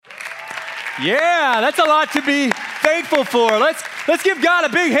Yeah, that's a lot to be thankful for. Let's give God a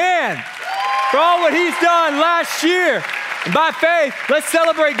big hand for all what he's done last year. And by faith, let's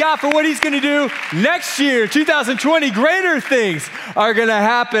celebrate God for what he's going to do next year, 2020. Greater things are going to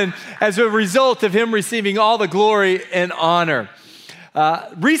happen as a result of him receiving all the glory and honor.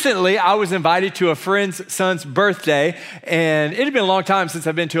 Recently, I was invited to a friend's son's birthday, and it had been a long time since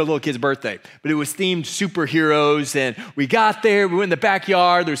I've been to a little kid's birthday, but it was themed superheroes, and we got there, we went in the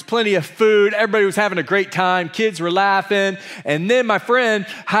backyard, there was plenty of food, everybody was having a great time, kids were laughing, and then my friend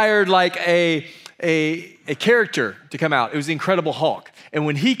hired like a character to come out. It was the Incredible Hulk. And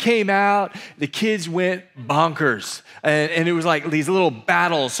when he came out, the kids went bonkers. And it was like these little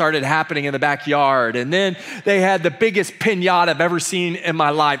battles started happening in the backyard. And then they had the biggest piñata I've ever seen in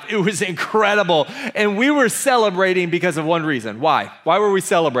my life. It was incredible. And we were celebrating because of one reason. Why? Why were we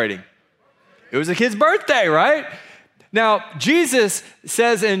celebrating? It was a kid's birthday, right? Now, Jesus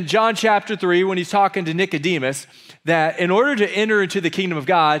says in John chapter 3, when he's talking to Nicodemus, that in order to enter into the kingdom of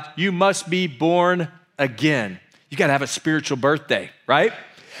God, you must be born again. You got to have a spiritual birthday, right?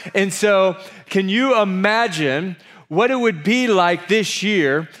 And so can you imagine what it would be like this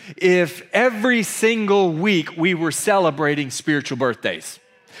year if every single week we were celebrating spiritual birthdays?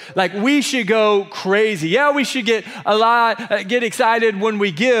 Like, we should go crazy. Yeah, we should get excited when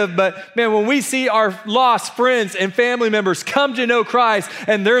we give, but man, when we see our lost friends and family members come to know Christ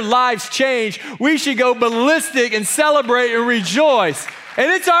and their lives change, we should go ballistic and celebrate and rejoice. And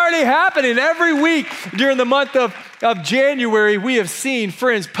it's already happening. Every week during the month of January, we have seen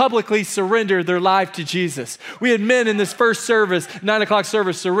friends publicly surrender their life to Jesus. We had men in this first service, 9 o'clock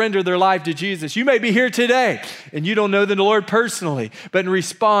service, surrender their life to Jesus. You may be here today and you don't know the Lord personally, but in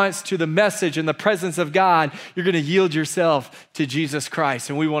response to the message and the presence of God, you're going to yield yourself to Jesus Christ,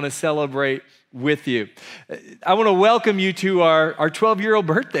 and we want to celebrate with you. I want to welcome you to our 12-year-old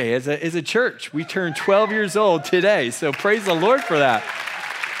birthday as a church. We turned 12 years old today, so praise the Lord for that.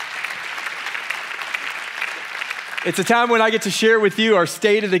 It's a time when I get to share with you our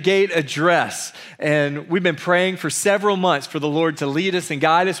State of the Gate address. And we've been praying for several months for the Lord to lead us and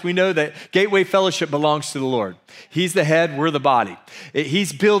guide us. We know that Gateway Fellowship belongs to the Lord. He's the head, we're the body.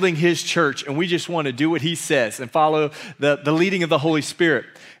 He's building his church, and we just want to do what he says and follow the leading of the Holy Spirit.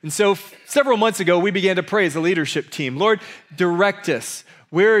 And so several months ago, we began to pray as a leadership team. Lord, direct us.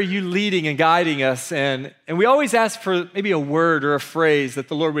 Where are you leading and guiding us? And we always ask for maybe a word or a phrase that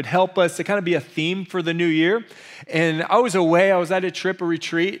the Lord would help us to kind of be a theme for the new year. And I was away, I was at a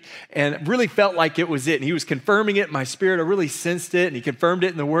retreat, and really felt like it was it. And he was confirming it in my spirit. I really sensed it, and he confirmed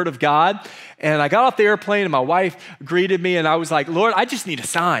it in the Word of God. And I got off the airplane, and my wife greeted me, and I was like, Lord, I just need a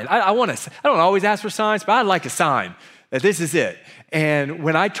sign. I don't always ask for signs, but I'd like a sign that this is it. And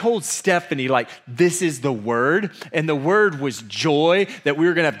when I told Stephanie, like, this is the word, and the word was joy, that we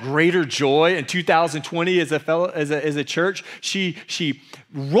were gonna have greater joy in 2020 as a church, she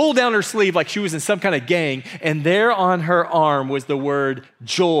rolled down her sleeve like she was in some kind of gang, and there on her arm was the word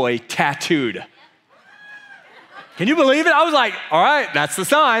joy tattooed. Can you believe it? I was like, all right, that's the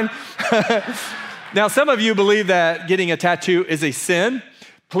sign. Now, some of you believe that getting a tattoo is a sin.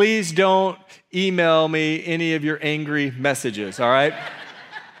 Please don't email me any of your angry messages, all right?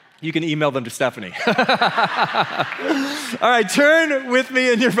 You can email them to Stephanie. All right, turn with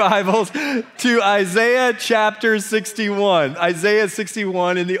me in your Bibles to Isaiah chapter 61. Isaiah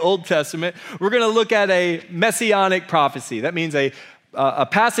 61 in the Old Testament. We're going to look at a messianic prophecy. That means a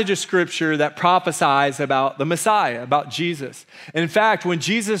passage of scripture that prophesies about the Messiah, about Jesus. And in fact, when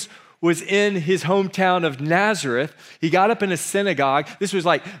Jesus was in his hometown of Nazareth, he got up in a synagogue. This was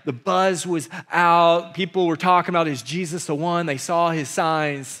like the buzz was out. People were talking about, is Jesus the one? They saw his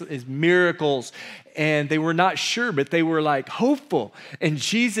signs, his miracles, and they were not sure, but they were like hopeful. And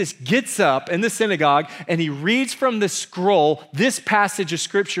Jesus gets up in the synagogue and he reads from the scroll this passage of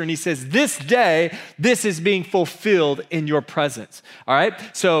scripture, and he says, this day, this is being fulfilled in your presence. All right?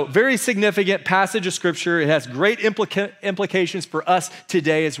 So very significant passage of scripture. It has great implications for us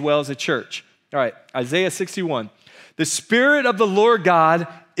today as well as a church. All right, Isaiah 61. The Spirit of the Lord God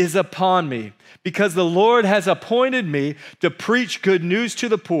is upon me, because the Lord has appointed me to preach good news to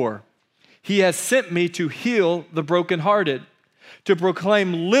the poor. He has sent me to heal the brokenhearted, to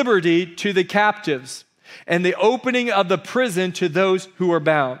proclaim liberty to the captives, and the opening of the prison to those who are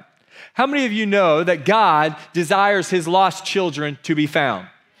bound. How many of you know that God desires his lost children to be found?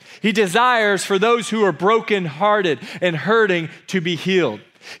 He desires for those who are brokenhearted and hurting to be healed.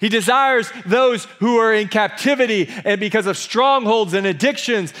 He desires those who are in captivity and because of strongholds and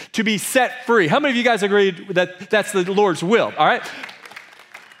addictions to be set free. How many of you guys agree that that's the Lord's will? All right.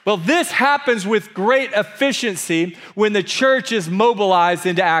 Well, this happens with great efficiency when the church is mobilized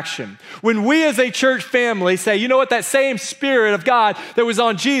into action. When we as a church family say, you know what, that same Spirit of God that was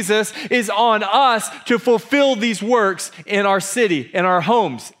on Jesus is on us to fulfill these works in our city, in our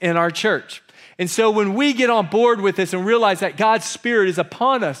homes, in our church. And so when we get on board with this and realize that God's Spirit is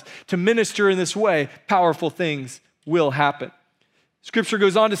upon us to minister in this way, powerful things will happen. Scripture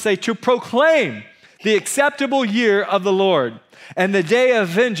goes on to say, to proclaim the acceptable year of the Lord and the day of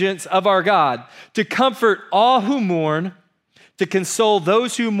vengeance of our God, to comfort all who mourn, to console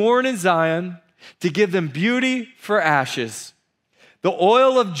those who mourn in Zion, to give them beauty for ashes, the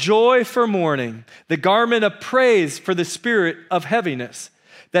oil of joy for mourning, the garment of praise for the spirit of heaviness,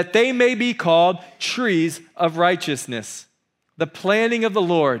 that they may be called trees of righteousness, the planting of the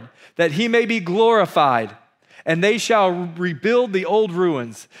Lord, that he may be glorified. And they shall rebuild the old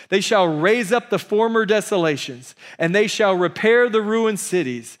ruins. They shall raise up the former desolations, and they shall repair the ruined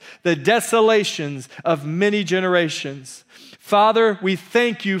cities, the desolations of many generations. Father, we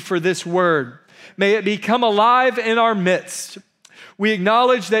thank you for this word. May it become alive in our midst. We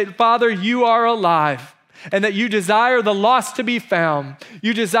acknowledge that, Father, you are alive, and that you desire the lost to be found.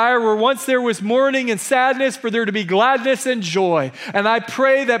 You desire where once there was mourning and sadness, for there to be gladness and joy. And I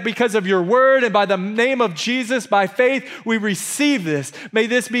pray that because of your word and by the name of Jesus, by faith, we receive this. May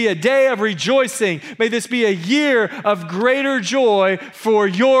this be a day of rejoicing. May this be a year of greater joy for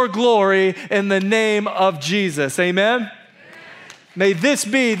your glory in the name of Jesus. Amen? May this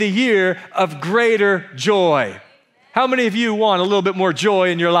be the year of greater joy. How many of you want a little bit more joy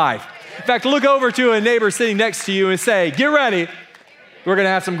in your life? In fact, look over to a neighbor sitting next to you and say, get ready, we're going to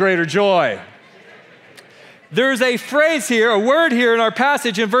have some greater joy. There's a phrase here, a word here in our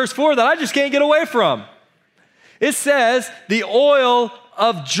passage in verse 4 that I just can't get away from. It says, the oil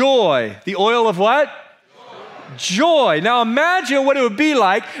of joy. The oil of what? Joy. Now imagine what it would be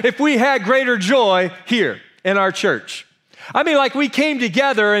like if we had greater joy here in our church. I mean, like we came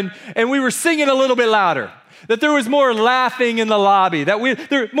together and we were singing a little bit louder. That there was more laughing in the lobby,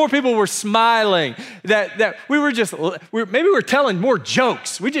 that more people were smiling, that we were just, maybe we were telling more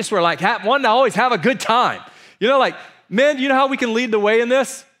jokes. We just were like wanting to always have a good time. You know, like, men, you know how we can lead the way in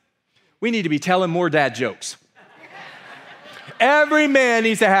this? We need to be telling more dad jokes. Every man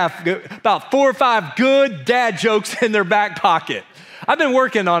needs to have about 4 or 5 good dad jokes in their back pocket. I've been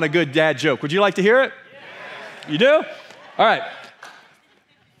working on a good dad joke. Would you like to hear it? Yes. You do? All right.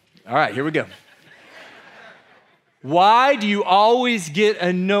 All right, here we go. Why do you always get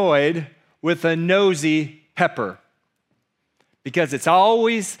annoyed with a nosy pepper? Because it's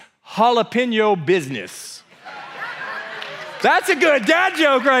always jalapeno business. That's a good dad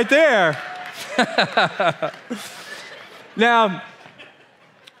joke right there. Now,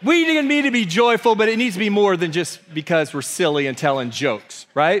 we need to be joyful, but it needs to be more than just because we're silly and telling jokes,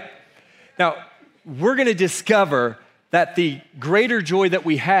 right? Now, we're going to discover that the greater joy that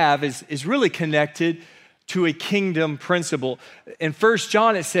we have is really connected to a kingdom principle. In 1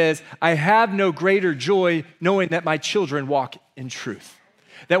 John, it says, I have no greater joy knowing that my children walk in truth.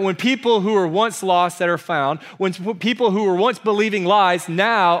 That when people who were once lost that are found, when people who were once believing lies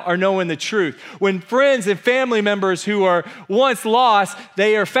now are knowing the truth. When friends and family members who are once lost,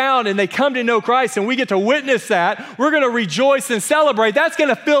 they are found and they come to know Christ and we get to witness that, we're going to rejoice and celebrate. That's going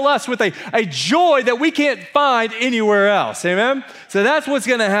to fill us with a joy that we can't find anywhere else. Amen? So that's what's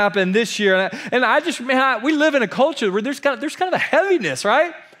going to happen this year. And we live in a culture where there's kind of a heaviness,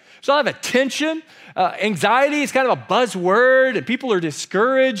 right? There's a lot of tension. Anxiety is kind of a buzzword, and people are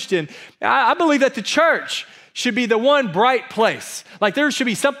discouraged. And I believe that the church should be the one bright place. Like there should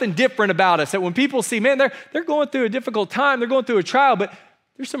be something different about us, that when people see, man, they're going through a difficult time, they're going through a trial, but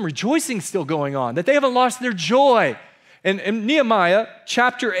there's some rejoicing still going on, that they haven't lost their joy. And in Nehemiah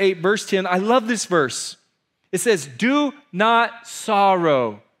chapter 8, verse 10, I love this verse. It says, do not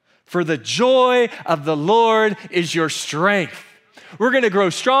sorrow, for the joy of the Lord is your strength. We're going to grow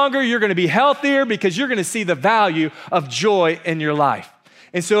stronger. You're going to be healthier because you're going to see the value of joy in your life.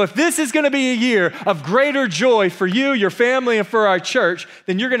 And so if this is going to be a year of greater joy for you, your family, and for our church,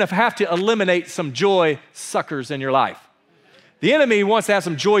 then you're going to have to eliminate some joy suckers in your life. The enemy wants to have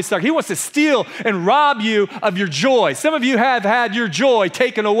some joy suckers. He wants to steal and rob you of your joy. Some of you have had your joy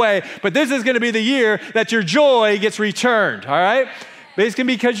taken away, but this is going to be the year that your joy gets returned, all right? But it's going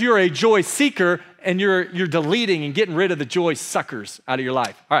to be because you're a joy seeker and you're deleting and getting rid of the joy suckers out of your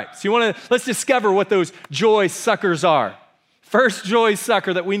life. All right, so let's discover what those joy suckers are. First joy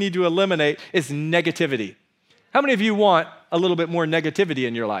sucker that we need to eliminate is negativity. How many of you want a little bit more negativity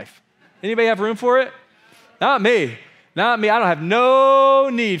in your life? Anybody have room for it? Not me. Not me. I don't have no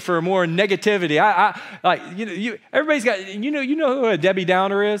need for more negativity. Everybody's got, you know who a Debbie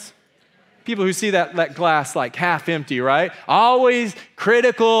Downer is? People who see that glass like half empty, right? Always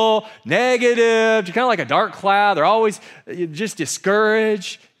critical, negative, kind of like a dark cloud. They're always just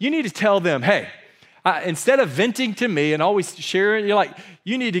discouraged. You need to tell them, hey, instead of venting to me and always sharing,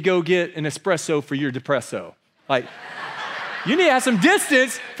 you need to go get an espresso for your depresso. You need to have some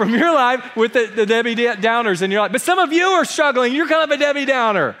distance from your life with the Debbie Downers in your life. But some of you are struggling. You're kind of a Debbie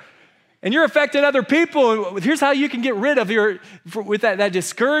Downer. And you're affecting other people. Here's how you can get rid of that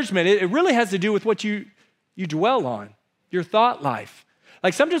discouragement. It really has to do with what you dwell on, your thought life.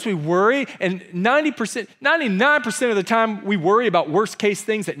 Sometimes we worry, and 99% of the time we worry about worst case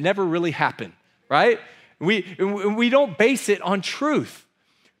things that never really happen, right? We don't base it on truth.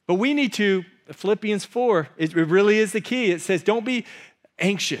 But we need to, Philippians 4, it really is the key. It says, don't be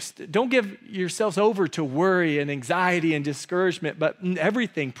anxious. Don't give yourselves over to worry and anxiety and discouragement, but in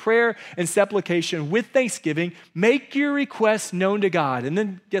everything, prayer and supplication with thanksgiving, make your requests known to God. And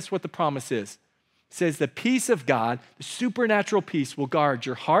then guess what the promise is? It says the peace of God, the supernatural peace, will guard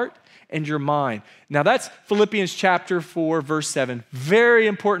your heart and your mind. Now that's Philippians chapter 4, verse 7. Very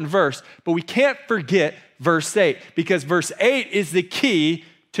important verse, but we can't forget verse 8 because verse 8 is the key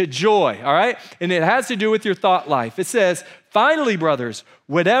to joy, all right? And it has to do with your thought life. It says, finally, brothers,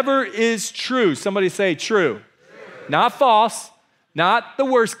 whatever is true, somebody say true. Not false, not the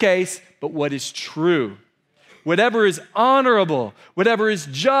worst case, but what is true. Whatever is honorable, whatever is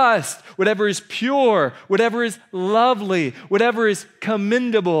just, whatever is pure, whatever is lovely, whatever is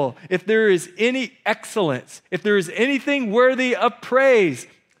commendable, if there is any excellence, if there is anything worthy of praise,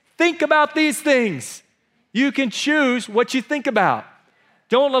 think about these things. You can choose what you think about.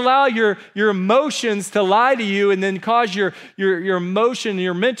 Don't allow your emotions to lie to you and then cause your emotion,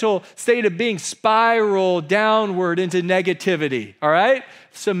 your mental state of being spiral downward into negativity, all right?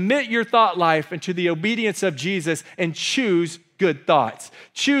 Submit your thought life into the obedience of Jesus and choose good thoughts.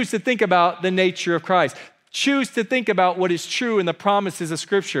 Choose to think about the nature of Christ. Choose to think about what is true in the promises of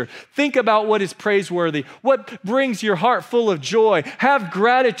Scripture. Think about what is praiseworthy, what brings your heart full of joy. Have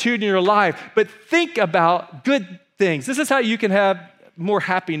gratitude in your life, but think about good things. This is how you can have more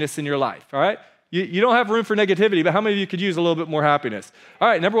happiness in your life, all right? You don't have room for negativity, but how many of you could use a little bit more happiness? All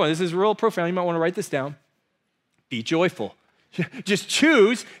right, number one, this is real profound. You might want to write this down. Be joyful. Just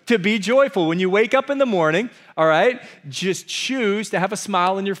choose to be joyful. When you wake up in the morning, all right, just choose to have a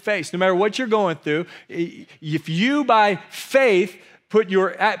smile on your face. No matter what you're going through, if you, by faith, put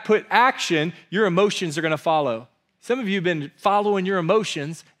action, your emotions are going to follow. Some of you have been following your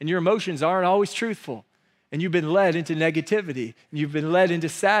emotions, and your emotions aren't always truthful. And you've been led into negativity, and you've been led into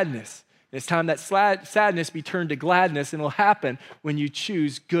sadness. And it's time that sadness be turned to gladness, and it will happen when you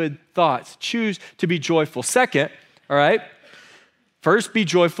choose good thoughts. Choose to be joyful. Second, all right, first, be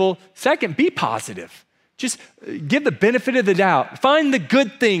joyful. Second, be positive. Just give the benefit of the doubt. Find the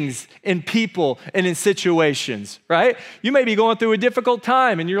good things in people and in situations, right? You may be going through a difficult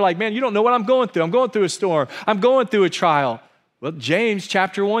time, and you're like, man, you don't know what I'm going through. I'm going through a storm. I'm going through a trial. Well, James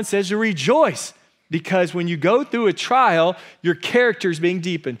chapter 1 says to rejoice. Because when you go through a trial, your character is being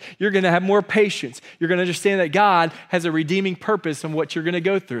deepened. You're going to have more patience. You're going to understand that God has a redeeming purpose in what you're going to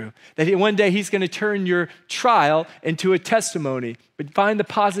go through. That one day He's going to turn your trial into a testimony. But find the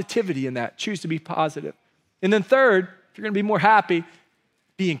positivity in that. Choose to be positive. And then third, if you're going to be more happy,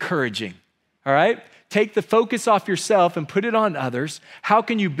 be encouraging. All right? Take the focus off yourself and put it on others. How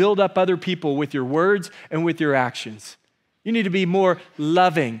can you build up other people with your words and with your actions? You need to be more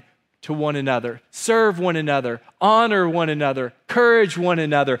loving to one another, serve one another, honor one another, encourage one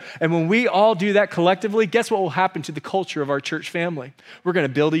another. And when we all do that collectively, guess what will happen to the culture of our church family? We're going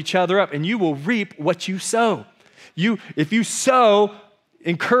to build each other up, and you will reap what you sow. If you sow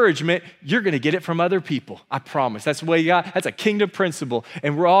encouragement, you're going to get it from other people. I promise. That's the way that's a kingdom principle.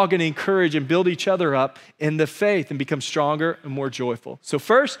 And we're all going to encourage and build each other up in the faith and become stronger and more joyful. So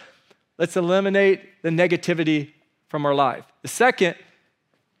first, let's eliminate the negativity from our life. The second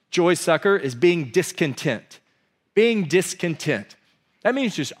joy sucker is being discontent. Being discontent. That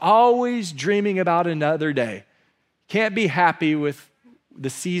means just always dreaming about another day. Can't be happy with the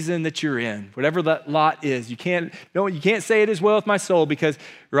season that you're in, whatever that lot is. You can't say it as well with my soul because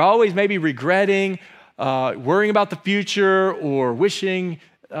you're always maybe regretting, worrying about the future, or wishing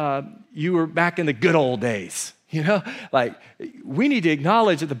you were back in the good old days. You know, we need to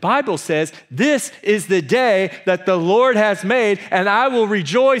acknowledge that the Bible says, this is the day that the Lord has made, and I will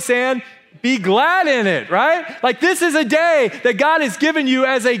rejoice and Be glad in it, right? Like this is a day that God has given you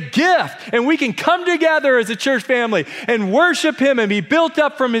as a gift, and we can come together as a church family and worship him and be built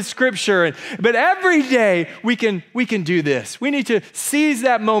up from his scripture. But every day we can do this. We need to seize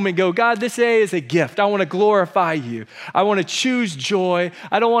that moment, go, God, this day is a gift. I want to glorify you. I want to choose joy.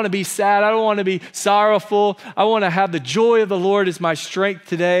 I don't want to be sad. I don't want to be sorrowful. I want to have the joy of the Lord as my strength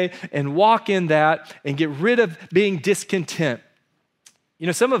today and walk in that and get rid of being discontent. You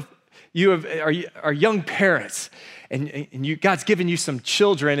know, some of you are young parents, and God's given you some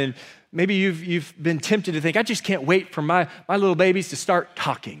children, and maybe you've been tempted to think, I just can't wait for my little babies to start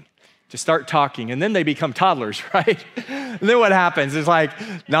talking, and then they become toddlers, right? And then what happens? It's like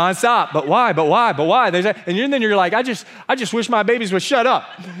nonstop, but why? And then you're like, I just wish my babies would shut up.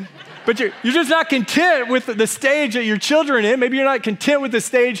 But you're just not content with the stage that your children are in. Maybe you're not content with the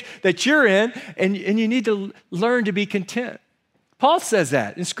stage that you're in, and you need to learn to be content. Paul says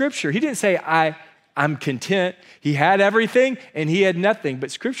that in Scripture. He didn't say, I'm content. He had everything and he had nothing. But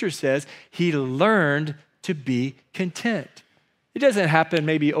Scripture says he learned to be content. It doesn't happen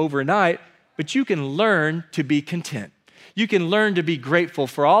maybe overnight, but you can learn to be content. You can learn to be grateful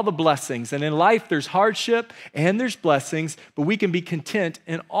for all the blessings. And in life, there's hardship and there's blessings, but we can be content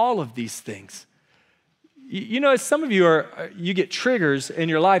in all of these things. You know, some of you you get triggers in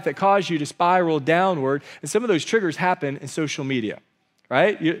your life that cause you to spiral downward, and some of those triggers happen in social media,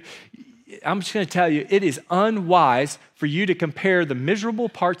 right? I'm just going to tell you, it is unwise for you to compare the miserable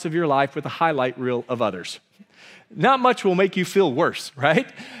parts of your life with the highlight reel of others. Not much will make you feel worse, right?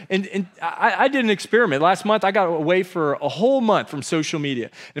 And I did an experiment. Last month, I got away for a whole month from social media.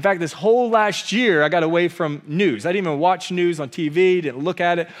 In fact, this whole last year, I got away from news. I didn't even watch news on TV, didn't look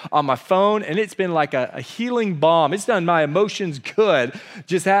at it on my phone, and it's been like a healing balm. It's done my emotions good,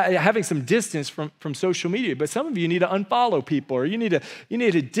 just having some distance from social media. But some of you need to unfollow people, or you need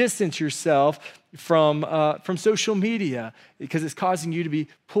to distance yourself from social media because it's causing you to be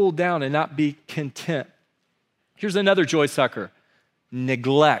pulled down and not be content. Here's another joy sucker,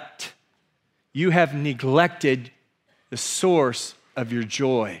 neglect. You have neglected the source of your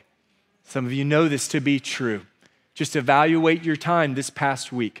joy. Some of you know this to be true. Just evaluate your time this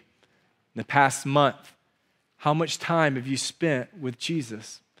past week, the past month. How much time have you spent with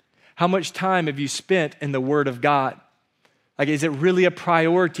Jesus? How much time have you spent in the Word of God? Like, is it really a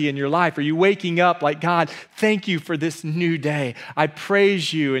priority in your life? Are you waking up like, God, thank you for this new day. I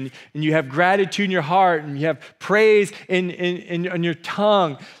praise you, and you have gratitude in your heart, and you have praise in your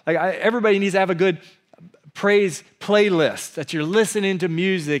tongue. Like, everybody needs to have a good praise playlist that you're listening to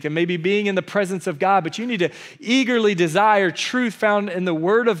music and maybe being in the presence of God, but you need to eagerly desire truth found in the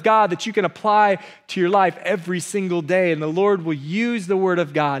Word of God that you can apply to your life every single day. And the Lord will use the Word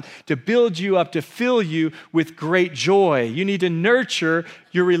of God to build you up, to fill you with great joy. You need to nurture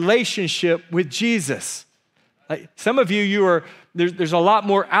your relationship with Jesus. Like some of you there's a lot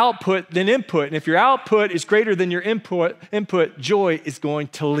more output than input. And if your output is greater than your input, joy is going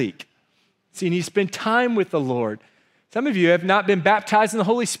to leak. See, you need to spend time with the Lord. Some of you have not been baptized in the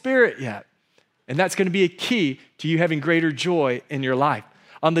Holy Spirit yet, and that's going to be a key to you having greater joy in your life.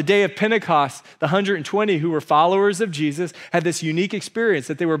 On the day of Pentecost, the 120 who were followers of Jesus had this unique experience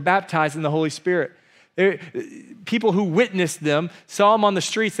that they were baptized in the Holy Spirit. People who witnessed them saw them on the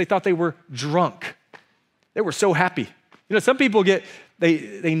streets. They thought they were drunk. They were so happy. You know, some people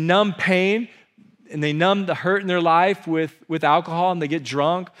they numb pain, and they numb the hurt in their life with alcohol, and they get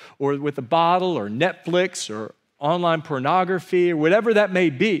drunk, or with a bottle, or Netflix, or online pornography, or whatever that may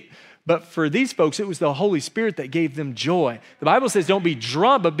be. But for these folks, it was the Holy Spirit that gave them joy. The Bible says don't be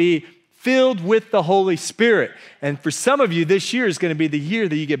drunk, but be filled with the Holy Spirit. And for some of you, this year is going to be the year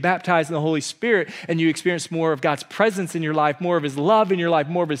that you get baptized in the Holy Spirit and you experience more of God's presence in your life, more of His love in your life,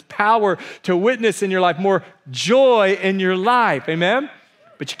 more of His power to witness in your life, more joy in your life. Amen?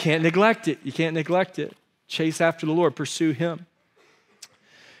 But you can't neglect it. You can't neglect it. Chase after the Lord. Pursue Him.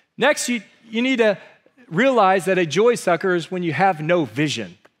 Next, you need to realize that a joy sucker is when you have no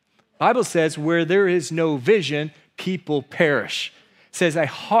vision. The Bible says where there is no vision, people perish. It says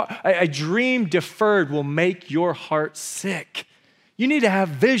a dream deferred will make your heart sick. You need to have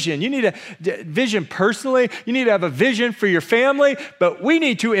vision. You need a vision personally. You need to have a vision for your family, but we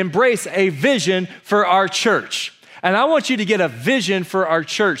need to embrace a vision for our church. And I want you to get a vision for our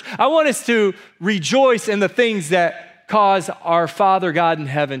church. I want us to rejoice in the things that cause our Father God in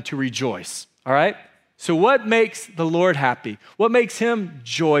heaven to rejoice, all right? So what makes the Lord happy? What makes Him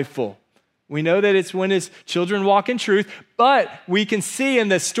joyful? We know that it's when His children walk in truth, but we can see in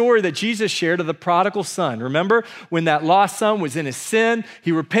the story that Jesus shared of the prodigal son. Remember when that lost son was in his sin,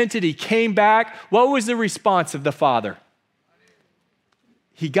 he repented, he came back. What was the response of the father?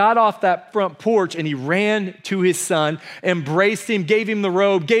 he got off that front porch and he ran to his son, embraced him, gave him the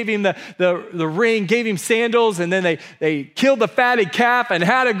robe, gave him the ring, gave him sandals, and then they killed the fatted calf and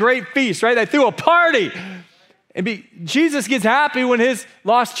had a great feast, right? They threw a party. And Jesus gets happy when his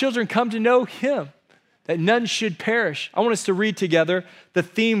lost children come to know him, that none should perish. I want us to read together the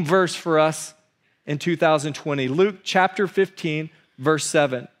theme verse for us in 2020, Luke chapter 15, verse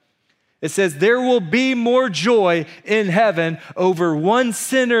 7. It says, there will be more joy in heaven over one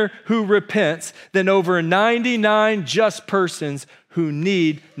sinner who repents than over 99 just persons who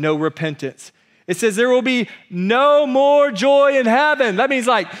need no repentance. It says there will be no more joy in heaven. That means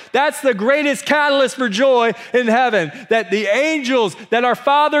that's the greatest catalyst for joy in heaven, that the angels, that our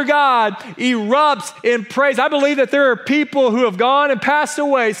Father God erupts in praise. I believe that there are people who have gone and passed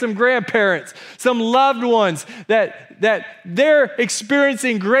away, some grandparents, some loved ones, that they're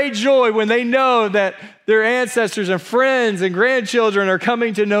experiencing great joy when they know that their ancestors and friends and grandchildren are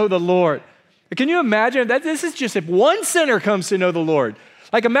coming to know the Lord. Can you imagine that this is just if one sinner comes to know the Lord?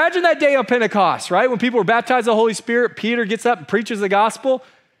 Imagine that day of Pentecost, right? When people were baptized in the Holy Spirit, Peter gets up and preaches the gospel.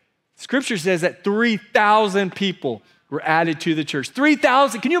 Scripture says that 3,000 people were added to the church.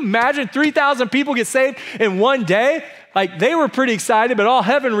 3,000, can you imagine 3,000 people get saved in one day? They were pretty excited, but all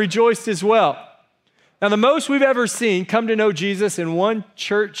heaven rejoiced as well. Now, the most we've ever seen come to know Jesus in one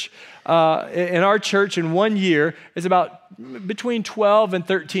church, in our church in 1 year, is about between 12 and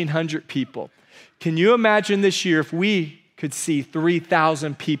 1,300 people. Can you imagine this year if we could see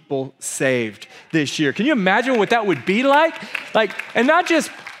 3,000 people saved this year? Can you imagine what that would be like? And not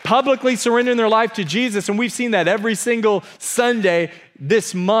just publicly surrendering their life to Jesus, and we've seen that every single Sunday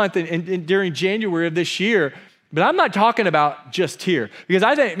this month and during January of this year, but I'm not talking about just here, because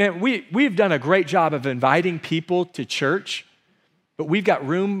I think, man, we've done a great job of inviting people to church, but we've got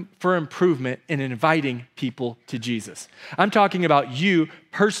room for improvement in inviting people to Jesus. I'm talking about you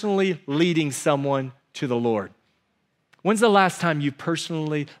personally leading someone to the Lord. When's the last time you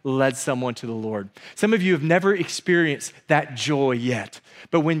personally led someone to the Lord? Some of you have never experienced that joy yet.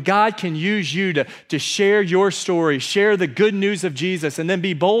 But when God can use you to share your story, share the good news of Jesus, and then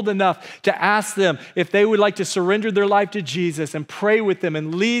be bold enough to ask them if they would like to surrender their life to Jesus and pray with them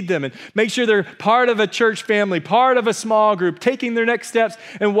and lead them and make sure they're part of a church family, part of a small group, taking their next steps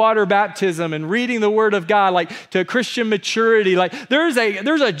in water baptism and reading the Word of God, to Christian maturity. There's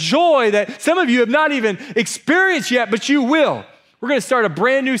a joy that some of you have not even experienced yet, but you will. We're going to start a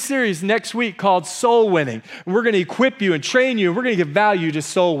brand new series next week called Soul Winning. And we're going to equip you and train you, and we're going to give value to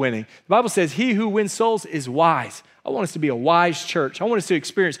soul winning. The Bible says, he who wins souls is wise. I want us to be a wise church. I want us to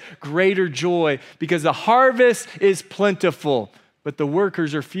experience greater joy because the harvest is plentiful, but the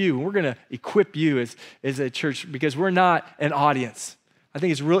workers are few. And we're going to equip you as a church because we're not an audience. I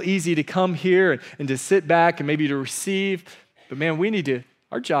think it's real easy to come here and to sit back and maybe to receive. But man,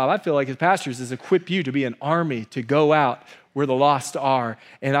 our job, I feel like as pastors, is equip you to be an army, to go out where the lost are.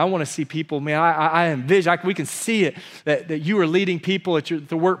 And I want to see people, man, I envision, we can see it, that you are leading people at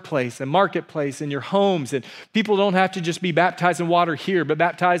the workplace and marketplace and your homes. And people don't have to just be baptized in water here, but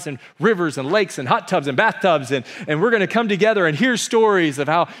baptized in rivers and lakes and hot tubs and bathtubs. And we're going to come together and hear stories of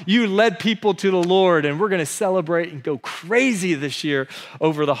how you led people to the Lord. And we're going to celebrate and go crazy this year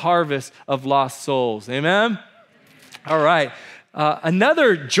over the harvest of lost souls. Amen? All right.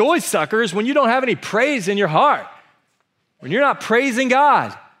 Another joy sucker is when you don't have any praise in your heart. When you're not praising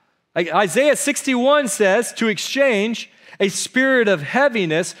God. Isaiah 61 says to exchange a spirit of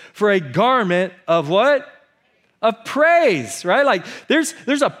heaviness for a garment of what? Of praise, right?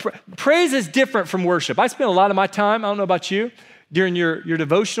 Praise is different from worship. I spend a lot of my time, I don't know about you, during your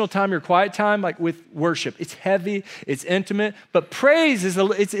devotional time, your quiet time, with worship. It's heavy, it's intimate, but praise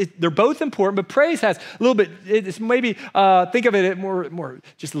they're both important, but praise has a little bit, it's maybe, think of it more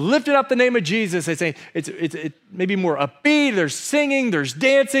just lifting up the name of Jesus. It's maybe more upbeat, there's singing, there's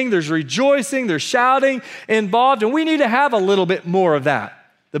dancing, there's rejoicing, there's shouting involved, and we need to have a little bit more of that.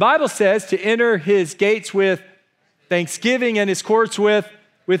 The Bible says to enter his gates with thanksgiving and his courts with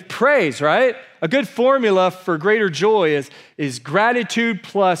praise, right? A good formula for greater joy is gratitude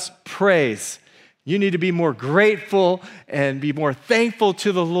plus praise. You need to be more grateful and be more thankful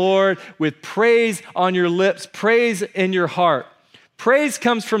to the Lord with praise on your lips, praise in your heart. Praise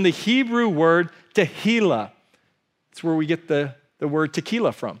comes from the Hebrew word tehillah. It's where we get the word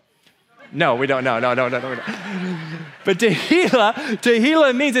tequila from. No, we don't. No. But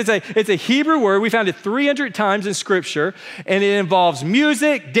tehillah means it's a Hebrew word. We found it 300 times in Scripture, and it involves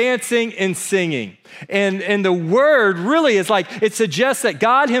music, dancing, and singing. And the word really is like, it suggests that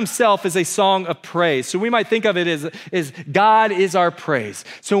God himself is a song of praise. So we might think of it as God is our praise.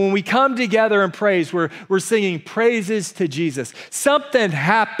 So when we come together and praise, we're singing praises to Jesus. Something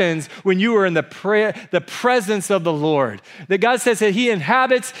happens when you are in the presence of the Lord. That God says that he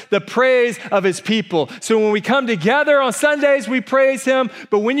inhabits the praise of his people. So when we come together on Sundays, we praise him.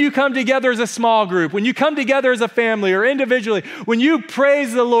 But when you come together as a small group, when you come together as a family or individually, when you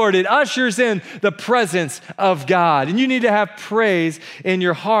praise the Lord, it ushers in the presence of God. And you need to have praise in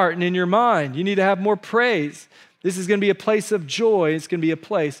your heart and in your mind. You need to have more praise. This is going to be a place of joy. It's going to be a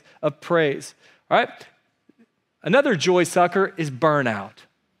place of praise. All right? Another joy sucker is burnout.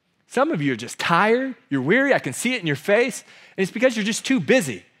 Some of you are just tired. You're weary. I can see it in your face. And it's because you're just too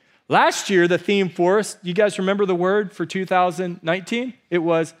busy. Last year, the theme for us, you guys remember the word for 2019? It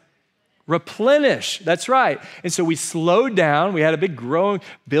was replenish. That's right. And so we slowed down. We had a big growing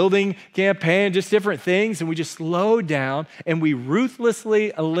building campaign, just different things. And we just slowed down and we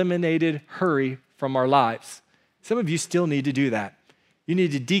ruthlessly eliminated hurry from our lives. Some of you still need to do that. You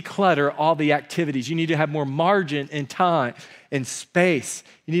need to declutter all the activities. You need to have more margin and time and space.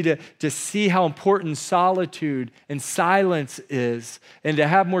 You need to see how important solitude and silence is, and to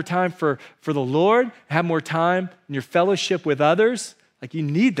have more time for the Lord, have more time in your fellowship with others. Like, you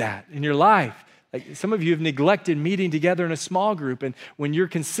need that in your life. Like, some of you have neglected meeting together in a small group, and when you're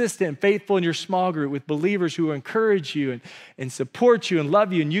consistent and faithful in your small group with believers who encourage you and support you and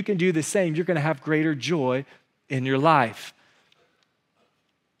love you, and you can do the same, you're going to have greater joy in your life.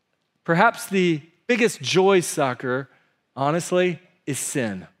 Perhaps the biggest joy sucker, honestly, is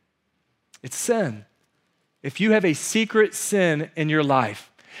sin. It's sin. If you have a secret sin in your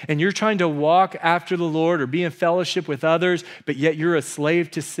life and you're trying to walk after the Lord or be in fellowship with others, but yet you're a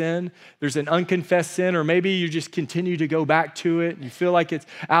slave to sin, there's an unconfessed sin, or maybe you just continue to go back to it and you feel like it's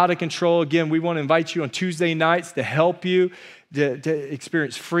out of control. Again, we want to invite you on Tuesday nights to help you to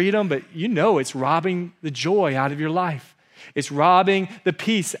experience freedom, but you know it's robbing the joy out of your life. It's robbing the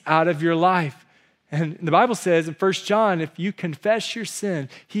peace out of your life. And the Bible says in 1 John, if you confess your sin,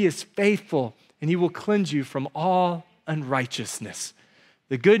 he is faithful and he will cleanse you from all unrighteousness.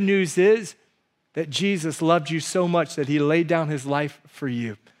 The good news is that Jesus loved you so much that he laid down his life for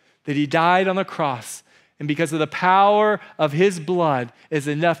you, that he died on the cross. And because of the power of his blood is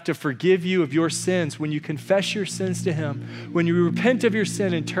enough to forgive you of your sins. When you confess your sins to him, when you repent of your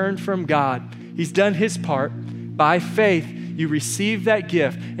sin and turn from God, he's done his part. By faith, you receive that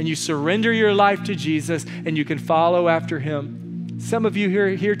gift and you surrender your life to Jesus and you can follow after him. Some of you are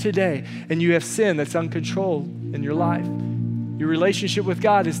here today and you have sin that's uncontrolled in your life. Your relationship with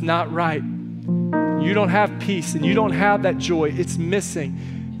God is not right. You don't have peace and you don't have that joy. It's missing.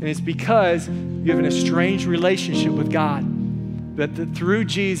 And it's because you have an estranged relationship with God. But through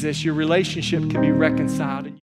Jesus, your relationship can be reconciled.